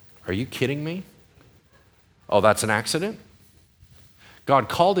 Are you kidding me? Oh, that's an accident? God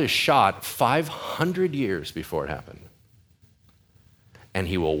called his shot 500 years before it happened. And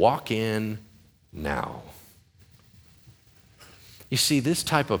he will walk in now. You see, this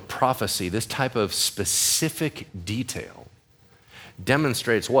type of prophecy, this type of specific detail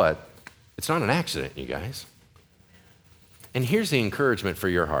demonstrates what? It's not an accident, you guys. And here's the encouragement for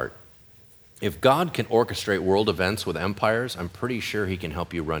your heart. If God can orchestrate world events with empires, I'm pretty sure he can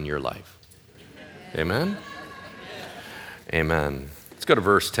help you run your life. Amen? Amen. Let's go to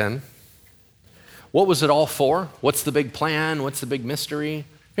verse 10. What was it all for? What's the big plan? What's the big mystery?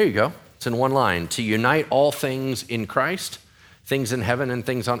 Here you go. It's in one line. To unite all things in Christ, things in heaven and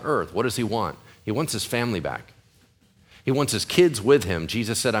things on earth. What does he want? He wants his family back. He wants his kids with him.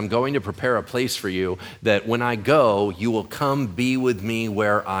 Jesus said, I'm going to prepare a place for you that when I go, you will come be with me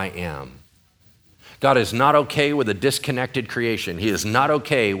where I am. God is not okay with a disconnected creation. He is not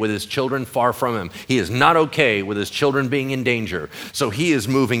okay with his children far from him. He is not okay with his children being in danger. So he is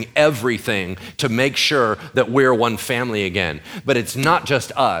moving everything to make sure that we're one family again. But it's not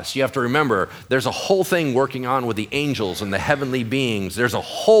just us. You have to remember, there's a whole thing working on with the angels and the heavenly beings. There's a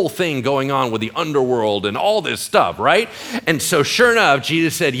whole thing going on with the underworld and all this stuff, right? And so sure enough,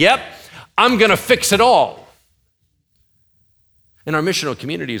 Jesus said, yep, I'm going to fix it all. In our missional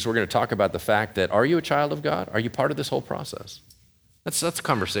communities, we're going to talk about the fact that, are you a child of God? Are you part of this whole process? That's a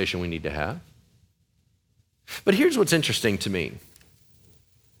conversation we need to have. But here's what's interesting to me.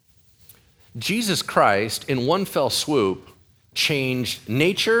 Jesus Christ, in one fell swoop, changed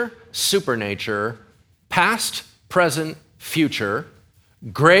nature, supernature, past, present, future,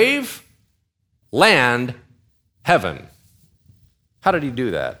 grave, land, heaven. How did he do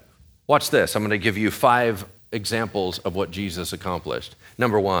that? Watch this. I'm going to give you 5 examples of what Jesus accomplished.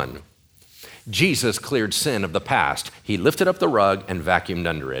 Number 1, Jesus cleared sin of the past. He lifted up the rug and vacuumed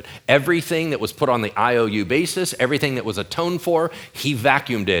under it. Everything that was put on the IOU basis, everything that was atoned for, he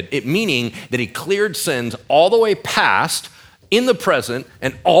vacuumed it, meaning that he cleared sins all the way past, in the present,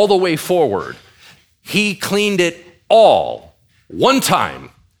 and all the way forward. He cleaned it all, one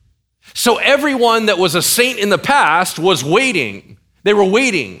time. So everyone that was a saint in the past was waiting. They were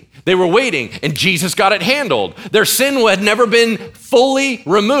waiting, and Jesus got it handled. Their sin had never been fully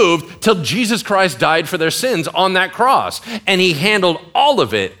removed till Jesus Christ died for their sins on that cross. And he handled all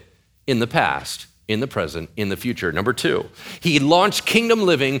of it in the past, in the present, in the future. Number 2, he launched kingdom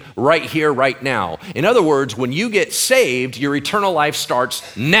living right here, right now. In other words, when you get saved, your eternal life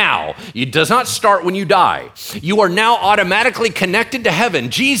starts now. It does not start when you die. You are now automatically connected to heaven.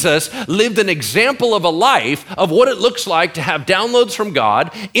 Jesus lived an example of a life of what it looks like to have downloads from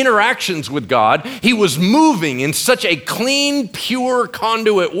God, interactions with God. He was moving in such a clean, pure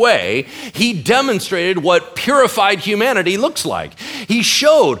conduit way. He demonstrated what purified humanity looks like. He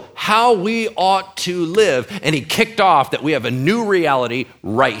showed how we ought to live, and he kicked off that we have a new reality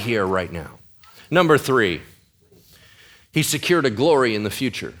right here, right now. Number 3, he secured a glory in the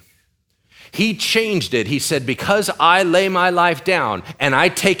future. He changed it. He said, because I lay my life down and I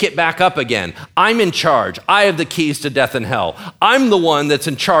take it back up again, I'm in charge. I have the keys to death and hell. I'm the one that's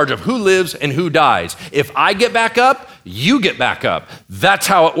in charge of who lives and who dies. If I get back up, you get back up. That's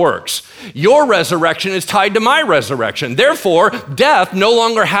how it works. Your resurrection is tied to my resurrection. Therefore, death no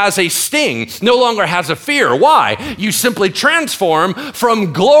longer has a sting, no longer has a fear. Why? You simply transform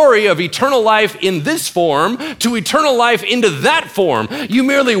from glory of eternal life in this form to eternal life into that form. You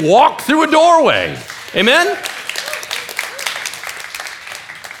merely walk through a doorway. Amen?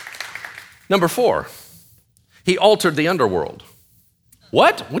 Number 4, he altered the underworld.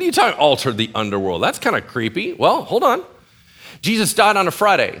 What? What are you talking, altered the underworld? That's kind of creepy. Well, hold on. Jesus died on a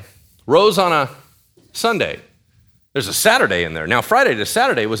Friday, rose on a Sunday. There's a Saturday in there. Now, Friday to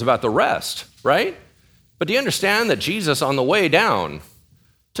Saturday was about the rest, right? But do you understand that Jesus, on the way down,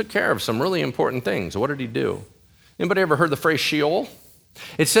 took care of some really important things? What did he do? Anybody ever heard the phrase Sheol?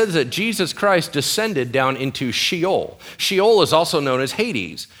 It says that Jesus Christ descended down into Sheol. Sheol is also known as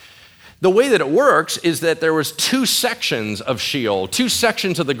Hades. The way that it works is that there was 2 sections of Sheol, 2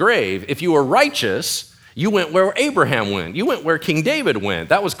 sections of the grave. If you were righteous, you went where Abraham went. You went where King David went.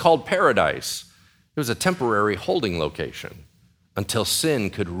 That was called paradise. It was a temporary holding location until sin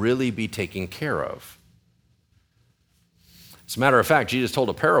could really be taken care of. As a matter of fact, Jesus told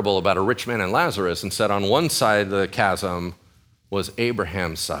a parable about a rich man and Lazarus and said on one side of the chasm was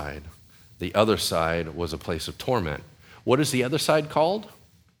Abraham's side. The other side was a place of torment. What is the other side called?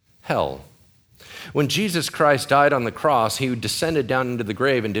 Hell. When Jesus Christ died on the cross, he descended down into the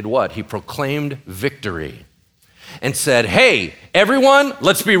grave and did what? He proclaimed victory and said, hey, everyone,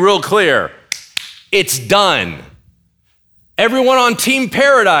 let's be real clear. It's done. Everyone on Team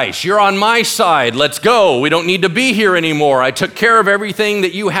Paradise, you're on my side. Let's go. We don't need to be here anymore. I took care of everything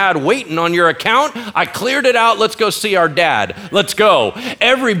that you had waiting on your account. I cleared it out. Let's go see our dad. Let's go.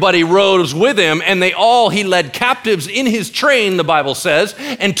 Everybody rose with him, and he led captives in his train, the Bible says,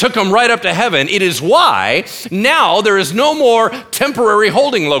 and took them right up to heaven. It is why now there is no more temporary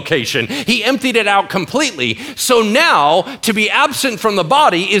holding location. He emptied it out completely. So now to be absent from the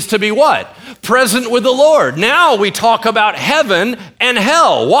body is to be what? Present with the Lord. Now we talk about heaven and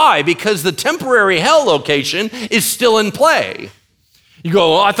hell. Why? Because the temporary hell location is still in play. You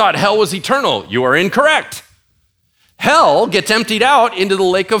go, well, I thought hell was eternal. You are incorrect. Hell gets emptied out into the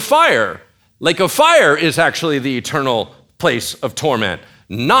lake of fire. Lake of fire is actually the eternal place of torment,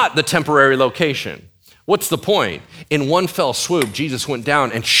 not the temporary location. What's the point? In one fell swoop, Jesus went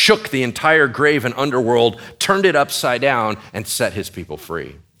down and shook the entire grave and underworld, turned it upside down, and set his people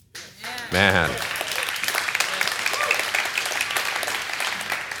free. Man.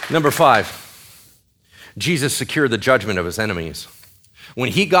 Number 5, Jesus secured the judgment of his enemies. When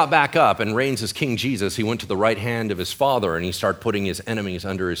he got back up and reigns as King Jesus, he went to the right hand of his Father and he started putting his enemies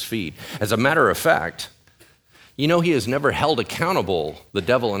under his feet. As a matter of fact, you know he has never held accountable the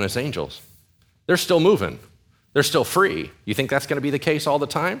devil and his angels. They're still moving. They're still free. You think that's going to be the case all the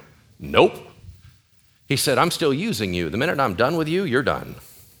time? Nope. He said, I'm still using you. The minute I'm done with you, you're done.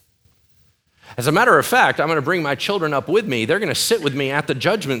 As a matter of fact, I'm going to bring my children up with me. They're going to sit with me at the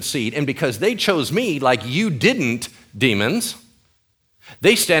judgment seat. And because they chose me like you didn't, demons,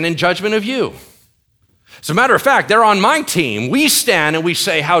 they stand in judgment of you. As a matter of fact, they're on my team. We stand and we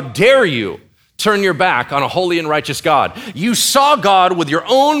say, how dare you turn your back on a holy and righteous God? You saw God with your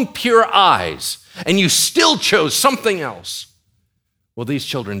own pure eyes and you still chose something else. Well, these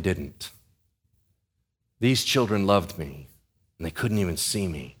children didn't. These children loved me and they couldn't even see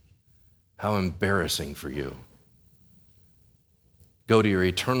me. How embarrassing for you. Go to your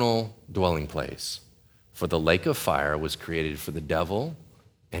eternal dwelling place, for the lake of fire was created for the devil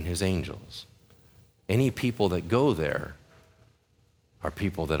and his angels. Any people that go there are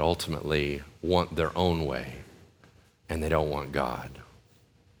people that ultimately want their own way, and they don't want God.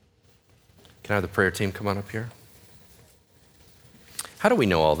 Can I have the prayer team come on up here? How do we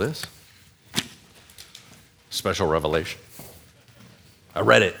know all this? Special revelation. I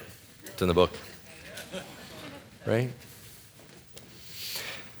read it. It's in the book. Right?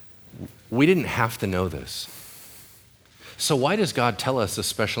 We didn't have to know this. So why does God tell us this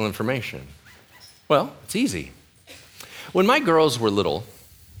special information? Well, it's easy. When my girls were little,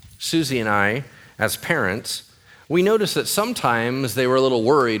 Susie and I, as parents, we noticed that sometimes they were a little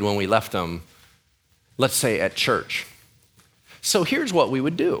worried when we left them, let's say at church. So here's what we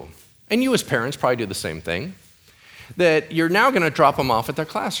would do. And you as parents probably do the same thing. That you're now going to drop them off at their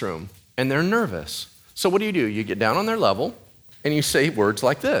classroom, and they're nervous. So what do? You get down on their level, and you say words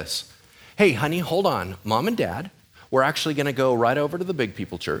like this. Hey, honey, hold on. Mom and Dad, we're actually going to go right over to the Big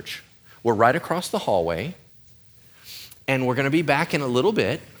People Church. We're right across the hallway, and we're going to be back in a little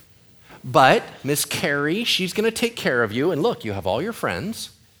bit. But Miss Carrie, she's going to take care of you. And look, you have all your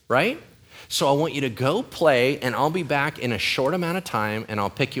friends, right? So I want you to go play, and I'll be back in a short amount of time, and I'll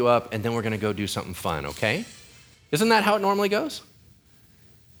pick you up, and then we're going to go do something fun, okay? Isn't that how it normally goes?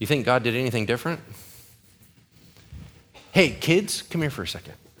 You think God did anything different? Hey, kids, come here for a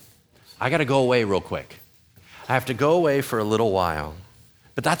second. I got to go away real quick. I have to go away for a little while.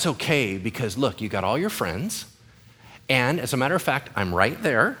 But that's okay because, look, you got all your friends. And as a matter of fact, I'm right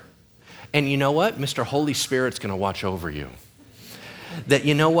there. And you know what? Mr. Holy Spirit's going to watch over you. That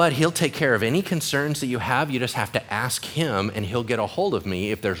you know what? He'll take care of any concerns that you have. You just have to ask him, and he'll get a hold of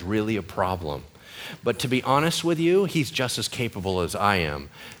me if there's really a problem. But to be honest with you, he's just as capable as I am.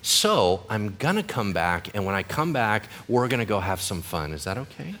 So I'm going to come back, and when I come back, we're going to go have some fun. Is that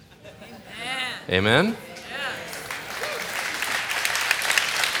okay? Amen? Amen?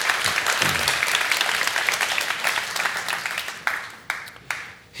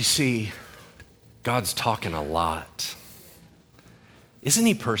 You see, God's talking a lot. Isn't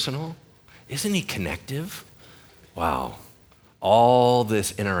he personal? Isn't he connective? Wow. All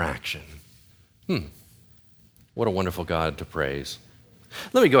this interaction. What a wonderful God to praise.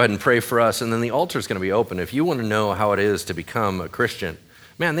 Let me go ahead and pray for us, and then the altar is going to be open. If you want to know how it is to become a Christian,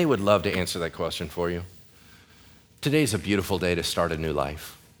 man, they would love to answer that question for you. Today's a beautiful day to start a new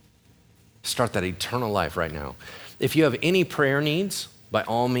life. Start that eternal life right now. If you have any prayer needs, by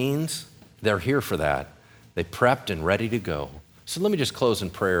all means, they're here for that. They prepped and ready to go. So let me just close in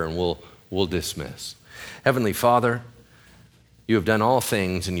prayer, and we'll dismiss. Heavenly Father, you have done all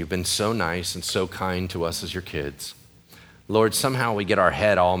things, and you've been so nice and so kind to us as your kids. Lord, somehow we get our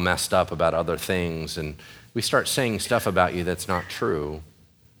head all messed up about other things, and we start saying stuff about you that's not true.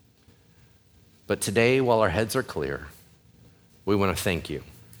 But today, while our heads are clear, we want to thank you.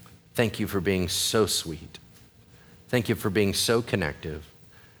 Thank you for being so sweet. Thank you for being so connective.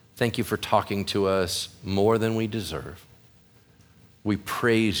 Thank you for talking to us more than we deserve. We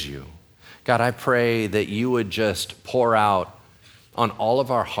praise you. God, I pray that you would just pour out on all of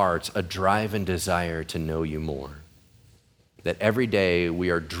our hearts a drive and desire to know you more. That every day we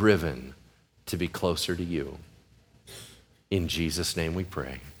are driven to be closer to you. In Jesus' name we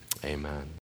pray. Amen.